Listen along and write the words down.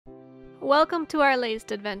Welcome to our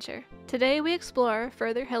latest adventure. Today we explore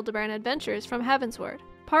Further Hildibrand Adventures from Heavensward,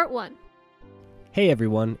 Part 1. Hey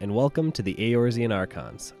everyone, and welcome to the Eorzean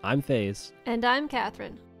Archons. I'm FaZe. And I'm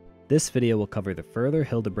Catherine. This video will cover the Further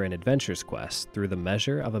Hildibrand Adventures quest through the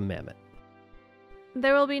measure of a Mammet.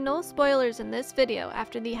 There will be no spoilers in this video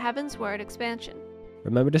after the Heavensward expansion.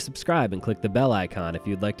 Remember to subscribe and click the bell icon if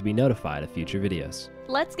you'd like to be notified of future videos.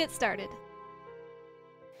 Let's get started.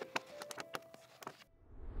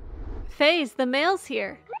 FaZe, the mail's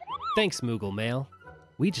here. Thanks, Moogle Mail.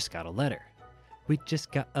 We just got a letter. We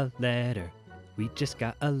just got a letter. We just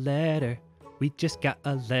got a letter. We just got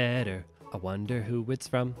a letter. I wonder who it's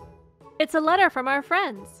from. It's a letter from our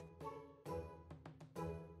friends.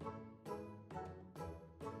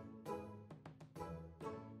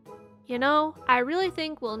 You know, I really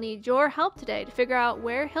think we'll need your help today to figure out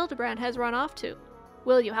where Hildibrand has run off to.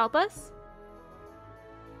 Will you help us?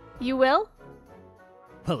 You will?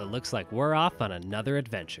 Well, it looks like we're off on another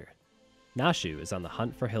adventure. Nashu is on the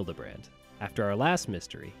hunt for Hildibrand. After our last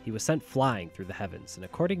mystery, he was sent flying through the heavens, and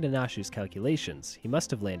according to Nashu's calculations, he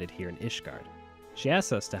must have landed here in Ishgard. She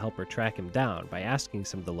asks us to help her track him down by asking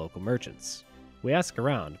some of the local merchants. We ask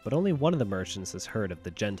around, but only one of the merchants has heard of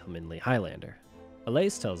the gentlemanly Highlander.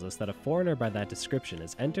 Elise tells us that a foreigner by that description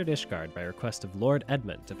has entered Ishgard by request of Lord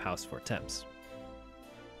Edmund of House Fortemps.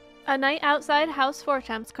 A night outside House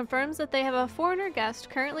Fortemps confirms that they have a foreigner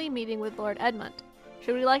guest currently meeting with Lord Edmund.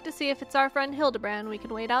 Should we like to see if it's our friend Hildibrand, we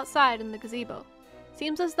can wait outside in the gazebo.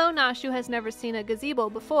 Seems as though Nashu has never seen a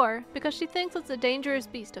gazebo before, because she thinks it's a dangerous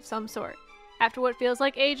beast of some sort. After what feels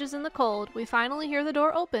like ages in the cold, we finally hear the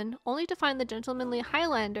door open, only to find the gentlemanly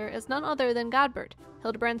Highlander as none other than Godbert,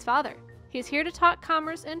 Hildibrand's father. He's here to talk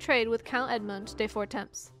commerce and trade with Count Edmund de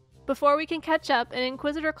Fortemps. Before we can catch up, an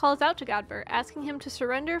Inquisitor calls out to Godbert, asking him to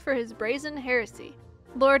surrender for his brazen heresy.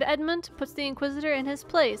 Lord Edmund puts the Inquisitor in his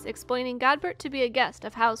place, explaining Godbert to be a guest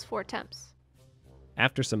of House Fortemps.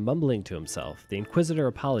 After some mumbling to himself, the Inquisitor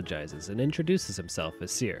apologizes and introduces himself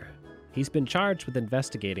as Seer. He's been charged with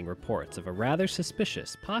investigating reports of a rather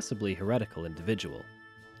suspicious, possibly heretical individual.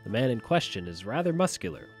 The man in question is rather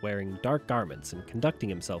muscular, wearing dark garments and conducting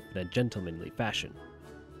himself in a gentlemanly fashion.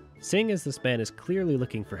 Seeing as this man is clearly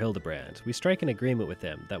looking for Hildibrand, we strike an agreement with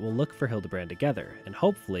him that we'll look for Hildibrand together and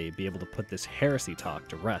hopefully be able to put this heresy talk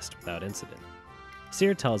to rest without incident.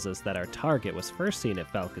 Seer tells us that our target was first seen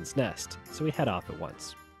at Falcon's Nest, so we head off at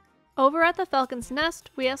once. Over at the Falcon's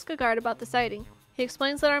Nest, we ask a guard about the sighting. He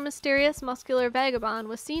explains that our mysterious muscular vagabond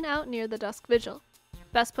was seen out near the Dusk Vigil.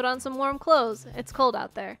 Best put on some warm clothes, it's cold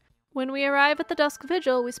out there. When we arrive at the Dusk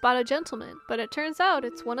Vigil, we spot a gentleman, but it turns out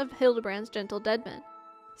it's one of Hildibrand's gentle dead men.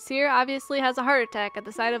 Seer obviously has a heart attack at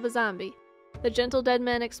the sight of a zombie. The gentle dead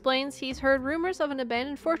man explains he's heard rumors of an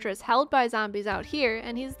abandoned fortress held by zombies out here,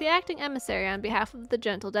 and he's the acting emissary on behalf of the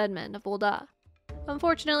gentle dead men of Ul'dah.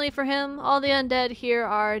 Unfortunately for him, all the undead here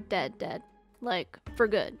are dead. Like, for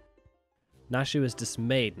good. Nashu is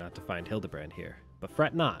dismayed not to find Hildibrand here, but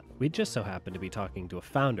fret not, we just so happen to be talking to a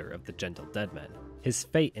founder of the Gentle Dead Men. His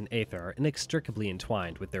fate and Aether are inextricably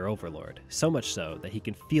entwined with their overlord, so much so that he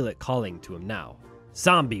can feel it calling to him now.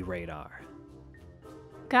 Zombie radar!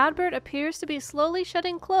 Godbert appears to be slowly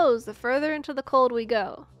shedding clothes the further into the cold we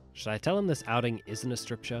go. Should I tell him this outing isn't a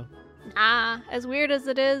strip show? Nah, as weird as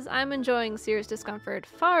it is, I'm enjoying Seer's discomfort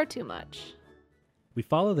far too much. We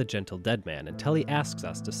follow the Gentle Dead Man until he asks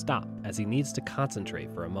us to stop as he needs to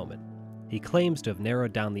concentrate for a moment. He claims to have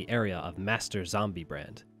narrowed down the area of Master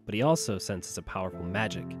Zombiebrand, but he also senses a powerful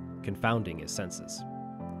magic, confounding his senses.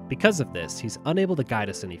 Because of this, he's unable to guide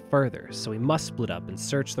us any further, so we must split up and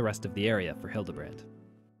search the rest of the area for Hildibrand.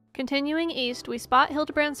 Continuing east, we spot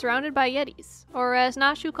Hildibrand surrounded by yetis, or as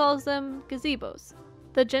Nashu calls them, gazebos.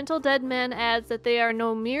 The Gentle Dead Man adds that they are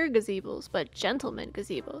no mere gazebos, but gentlemen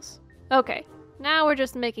gazebos. Okay, now we're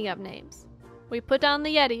just making up names. We put down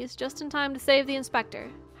the yetis just in time to save the inspector.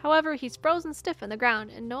 However, he's frozen stiff in the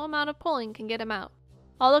ground, and no amount of pulling can get him out.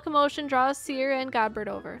 All the commotion draws Seer and Godbert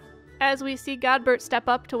over. As we see Godbert step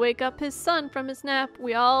up to wake up his son from his nap,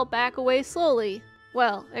 we all back away slowly.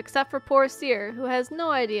 Well, except for poor Seer, who has no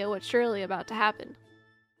idea what's surely about to happen.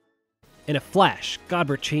 In a flash,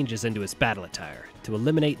 Godbert changes into his battle attire to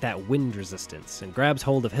eliminate that wind resistance and grabs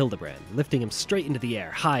hold of Hildibrand, lifting him straight into the air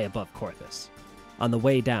high above Korthus. On the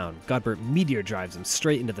way down, Godbert meteor drives him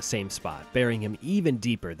straight into the same spot, burying him even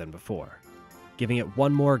deeper than before. Giving it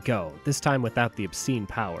one more go, this time without the obscene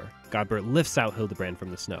power, Godbert lifts out Hildibrand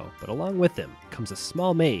from the snow, but along with him comes a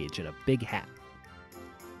small mage in a big hat.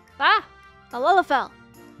 Ah! A Lalafell!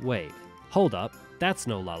 Wait, hold up, that's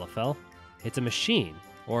no Lalafell. It's a machine,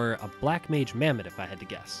 or a black mage Mammet if I had to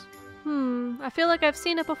guess. I feel like I've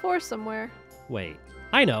seen it before somewhere. Wait,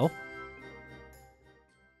 I know!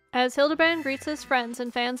 As Hildibrand greets his friends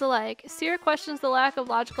and fans alike, Seer questions the lack of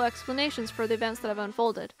logical explanations for the events that have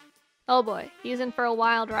unfolded. Oh boy, he's in for a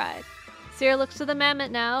wild ride. Seer looks to the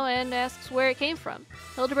Mammet now and asks where it came from.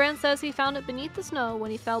 Hildibrand says he found it beneath the snow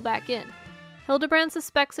when he fell back in. Hildibrand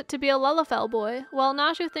suspects it to be a Lullafell boy, while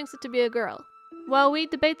Nashu thinks it to be a girl. While we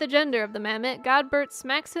debate the gender of the Mammet, Godbert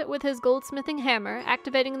smacks it with his goldsmithing hammer,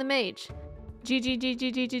 activating the mage.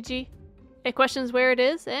 Gigi. It questions where it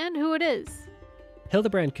is and who it is.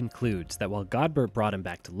 Hildibrand concludes that while Godbert brought him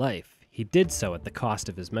back to life, he did so at the cost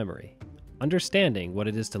of his memory. Understanding what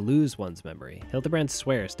it is to lose one's memory, Hildibrand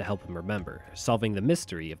swears to help him remember, solving the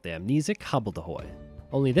mystery of the amnesic Hobbledehoy.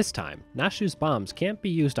 Only this time, Nashu's bombs can't be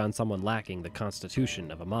used on someone lacking the constitution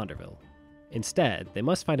of a Monderville. Instead, they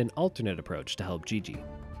must find an alternate approach to help Gigi.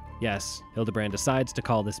 Yes, Hildibrand decides to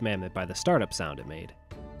call this Mammet by the startup sound it made.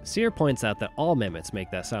 Seer points out that all Mammets make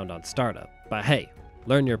that sound on startup, but hey,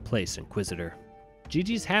 learn your place, Inquisitor.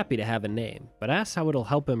 Gigi's happy to have a name, but asks how it'll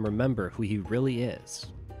help him remember who he really is.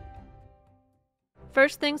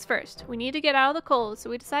 First things first, we need to get out of the cold, so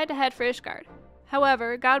we decide to head for Ishgard.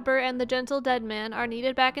 However, Godbert and the gentle dead man are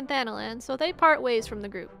needed back in Thanalan, so they part ways from the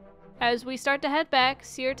group. As we start to head back,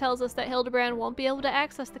 Seer tells us that Hildibrand won't be able to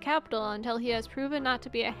access the capital until he has proven not to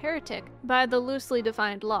be a heretic by the loosely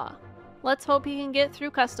defined law. Let's hope he can get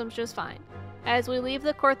through customs just fine. As we leave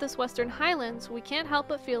the Korthus Western Highlands, we can't help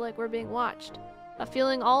but feel like we're being watched. A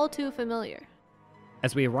feeling all too familiar.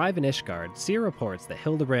 As we arrive in Ishgard, Seer reports that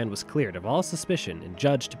Hildibrand was cleared of all suspicion and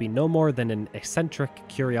judged to be no more than an eccentric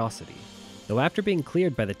curiosity. Though after being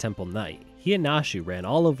cleared by the Temple Knight, he and Nashu ran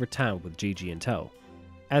all over town with Gigi in tow.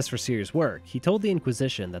 As for Seer's work, he told the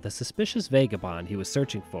Inquisition that the suspicious vagabond he was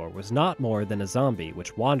searching for was not more than a zombie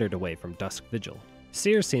which wandered away from Dusk Vigil.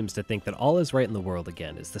 Seer seems to think that all is right in the world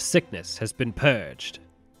again as the sickness has been purged.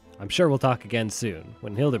 I'm sure we'll talk again soon,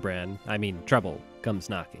 when Trouble, comes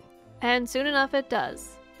knocking. And soon enough it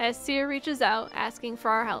does, as Seer reaches out, asking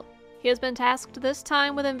for our help. He has been tasked this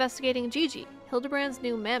time with investigating Gigi, Hildibrand's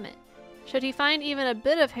new Mammet. Should he find even a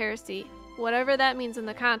bit of heresy, whatever that means in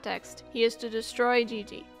the context, he is to destroy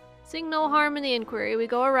Gigi. Seeing no harm in the inquiry, we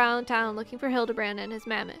go around town looking for Hildibrand and his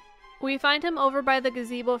Mammet. We find him over by the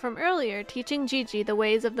gazebo from earlier, teaching Gigi the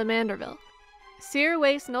ways of the Manderville. Seer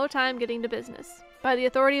wastes no time getting to business. By the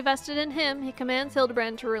authority vested in him, he commands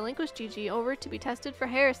Hildibrand to relinquish Gigi over to be tested for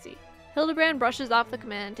heresy. Hildibrand brushes off the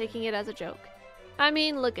command, taking it as a joke.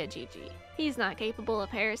 Look at Gigi. He's not capable of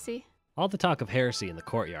heresy. All the talk of heresy in the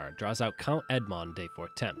courtyard draws out Count Edmond de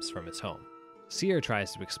Fortemps from his home. Seer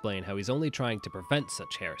tries to explain how he's only trying to prevent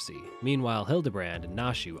such heresy. Meanwhile, Hildibrand and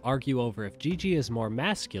Nashu argue over if Gigi is more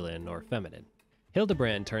masculine or feminine.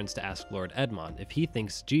 Hildibrand turns to ask Lord Edmond if he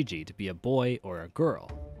thinks Gigi to be a boy or a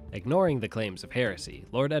girl. Ignoring the claims of heresy,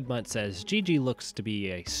 Lord Edmond says Gigi looks to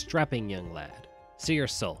be a strapping young lad. Seer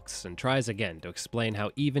sulks and tries again to explain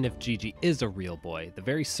how even if Gigi is a real boy, the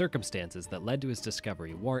very circumstances that led to his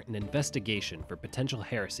discovery warrant an investigation for potential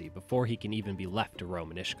heresy before he can even be left to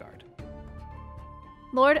roam in Ishgard.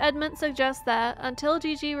 Lord Edmund suggests that, until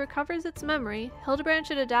Gigi recovers its memory, Hildibrand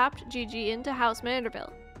should adopt Gigi into House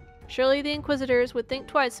Manderville. Surely the Inquisitors would think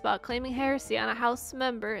twice about claiming heresy on a House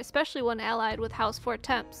member, especially one allied with House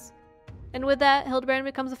Fortemps. And with that, Hildibrand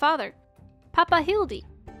becomes a father. Papa Hildy!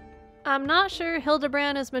 I'm not sure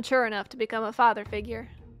Hildibrand is mature enough to become a father figure.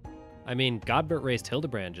 Godbert raised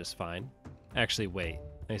Hildibrand just fine. Actually, wait,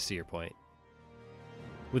 I see your point.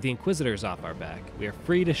 With the Inquisitors off our back, we are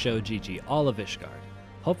free to show Gigi all of Ishgard.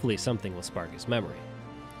 Hopefully something will spark his memory.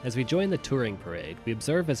 As we join the touring parade, we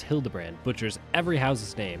observe as Hildibrand butchers every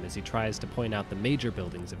house's name as he tries to point out the major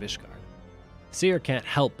buildings of Ishgard. Seer can't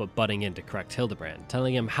help but butting in to correct Hildibrand,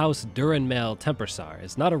 telling him House Durinmael Tempersar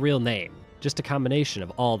is not a real name, just a combination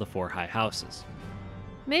of all the 4 high houses.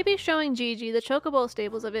 Maybe showing Gigi the chocobo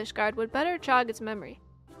stables of Ishgard would better jog its memory.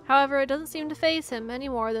 However, it doesn't seem to faze him any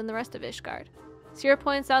more than the rest of Ishgard. Seer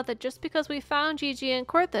points out that just because we found Gigi in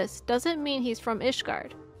Korthus doesn't mean he's from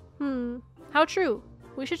Ishgard. How true?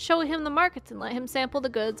 We should show him the markets and let him sample the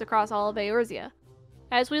goods across all of Eorzea.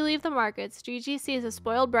 As we leave the markets, Gigi sees a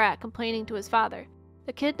spoiled brat complaining to his father.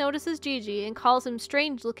 The kid notices Gigi and calls him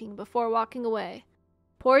strange-looking before walking away.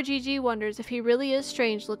 Poor Gigi wonders if he really is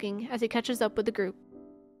strange-looking as he catches up with the group.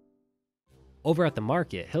 Over at the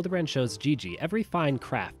market, Hildibrand shows Gigi every fine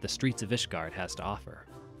craft the streets of Ishgard has to offer.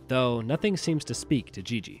 Though nothing seems to speak to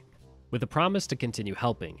Gigi. With a promise to continue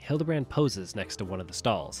helping, Hildibrand poses next to one of the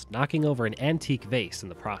stalls, knocking over an antique vase in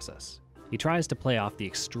the process. He tries to play off the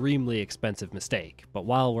extremely expensive mistake, but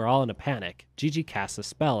while we're all in a panic, Gigi casts a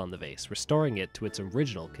spell on the vase, restoring it to its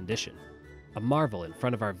original condition. A marvel in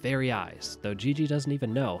front of our very eyes, though Gigi doesn't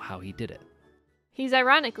even know how he did it. He's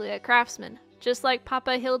ironically a craftsman. just like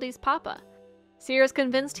Papa Hildy's papa. Seer is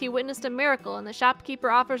convinced he witnessed a miracle, and the shopkeeper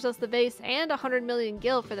offers us the vase and 100 million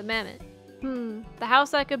gil for the mammoth. The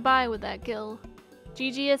house I could buy with that gil.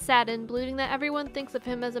 Gigi is saddened, believing that everyone thinks of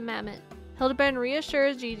him as a mammoth. Hildibrand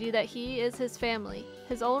reassures Gigi that he is his family,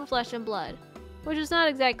 his own flesh and blood, which is not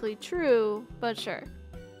exactly true, but sure.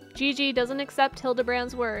 Gigi doesn't accept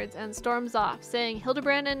Hildibrand's words and storms off, saying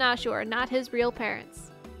Hildibrand and Nashu are not his real parents.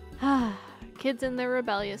 Kids in their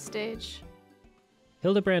rebellious stage.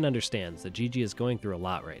 Hildibrand understands that Gigi is going through a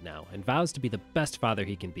lot right now and vows to be the best father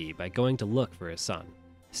he can be by going to look for his son.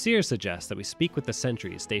 Seer suggests that we speak with the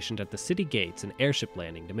sentries stationed at the city gates and airship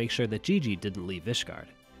landing to make sure that Gigi didn't leave Ishgard.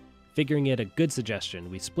 Figuring it a good suggestion,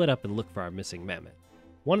 we split up and look for our missing Mammet.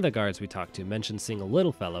 One of the guards we talked to mentioned seeing a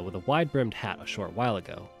little fellow with a wide-brimmed hat a short while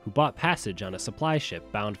ago, who bought passage on a supply ship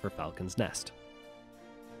bound for Falcon's Nest.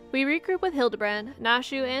 We regroup with Hildibrand,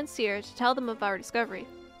 Nashu, and Seer to tell them of our discovery.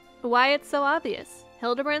 Why it's so obvious.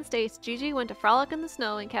 Hildibrand states Gigi went to frolic in the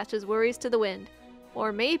snow and cast his worries to the wind.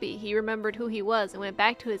 Or maybe he remembered who he was and went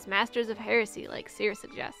back to his masters of heresy like Seer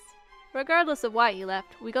suggests. Regardless of why he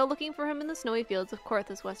left, we go looking for him in the snowy fields of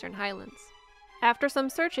Kortha's western highlands. After some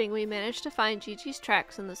searching, we manage to find Gigi's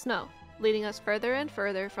tracks in the snow, leading us further and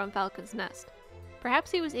further from Falcon's Nest. Perhaps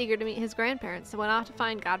he was eager to meet his grandparents and went off to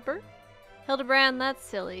find Godbert? Hildibrand, that's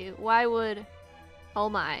silly. Why would... Oh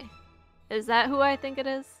my. Is that who I think it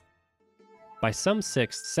is? By some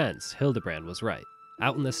sixth sense, Hildibrand was right.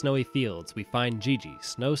 Out in the snowy fields, we find Gigi,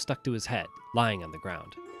 snow stuck to his head, lying on the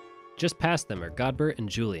ground. Just past them are Godbert and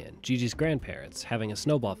Julian, Gigi's grandparents, having a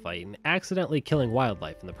snowball fight and accidentally killing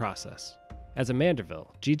wildlife in the process. As a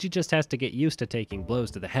Manderville, Gigi just has to get used to taking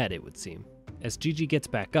blows to the head, it would seem. As Gigi gets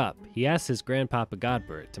back up, he asks his grandpapa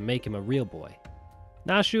Godbert to make him a real boy.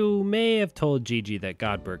 Nashu may have told Gigi that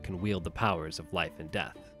Godbert can wield the powers of life and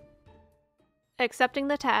death. Accepting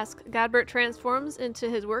the task, Godbert transforms into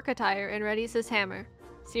his work attire and readies his hammer.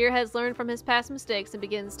 Seer has learned from his past mistakes and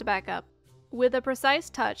begins to back up. With a precise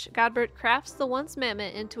touch, Godbert crafts the once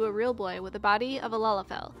Mammet into a real boy with the body of a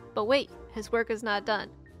Lalafell. But wait, his work is not done.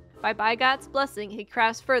 By Bygod's blessing, he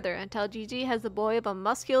crafts further until Gigi has the boy of a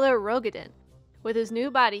muscular Rogadin. With his new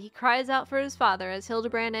body, he cries out for his father as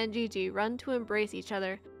Hildibrand and Gigi run to embrace each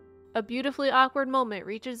other. A beautifully awkward moment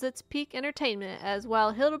reaches its peak entertainment as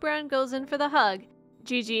while Hildibrand goes in for the hug,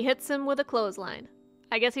 Gigi hits him with a clothesline.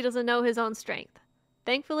 I guess he doesn't know his own strength.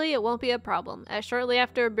 Thankfully, it won't be a problem, as shortly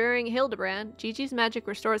after burying Hildibrand, Gigi's magic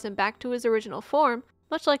restores him back to his original form,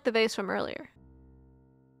 much like the vase from earlier.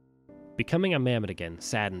 Becoming a Mammet again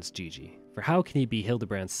saddens Gigi, for how can he be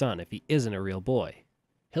Hildibrand's son if he isn't a real boy?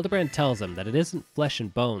 Hildibrand tells him that it isn't flesh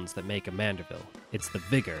and bones that make a Manderville, it's the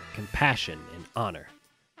vigor, compassion, and honor.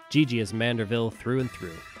 Gigi is Manderville through and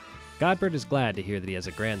through. Godbert is glad to hear that he has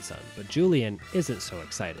a grandson, but Julian isn't so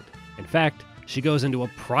excited. In fact, she goes into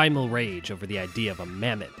a primal rage over the idea of a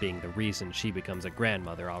Mammet being the reason she becomes a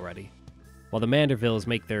grandmother already. While the Mandervilles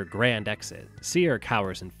make their grand exit, Seer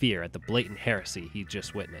cowers in fear at the blatant heresy he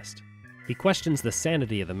just witnessed. He questions the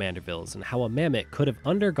sanity of the Mandervilles and how a Mammet could have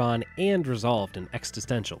undergone and resolved an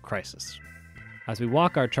existential crisis. As we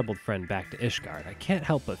walk our troubled friend back to Ishgard, I can't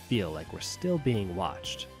help but feel like we're still being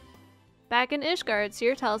watched. Back in Ishgard,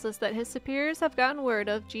 Seer tells us that his superiors have gotten word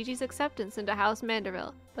of Gigi's acceptance into House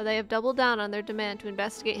Manderville, but they have doubled down on their demand to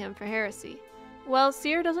investigate him for heresy. While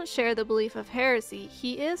Seer doesn't share the belief of heresy,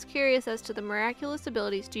 he is curious as to the miraculous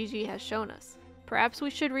abilities Gigi has shown us. Perhaps we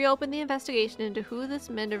should reopen the investigation into who this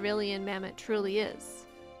Mandervillian Mammet truly is.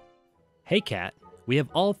 Hey Kat, we have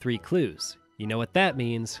all 3 clues. You know what that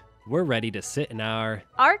means. We're ready to sit in our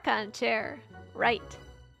Archon chair. Right.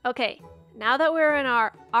 Okay, now that we're in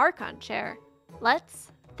our Archon chair,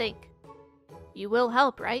 let's think. You will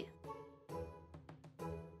help, right?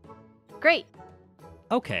 Great.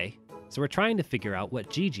 Okay, so we're trying to figure out what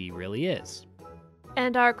Gigi really is.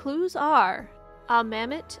 And our clues are a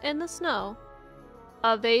Mammet in the snow,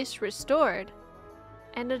 a vase restored,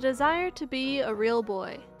 and a desire to be a real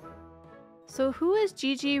boy. So who is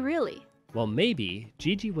Gigi really? Well, maybe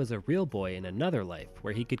Gigi was a real boy in another life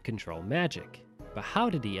where he could control magic. But how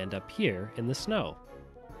did he end up here in the snow?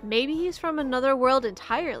 Maybe he's from another world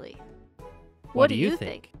entirely. What do you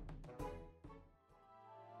think?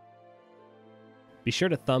 Be sure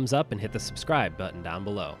to thumbs up and hit the subscribe button down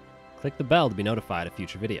below. Click the bell to be notified of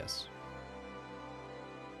future videos.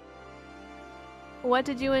 What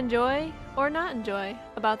did you enjoy or not enjoy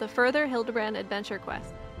about the Further Hildibrand adventure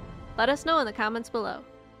quest? Let us know in the comments below.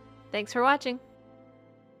 Thanks for watching!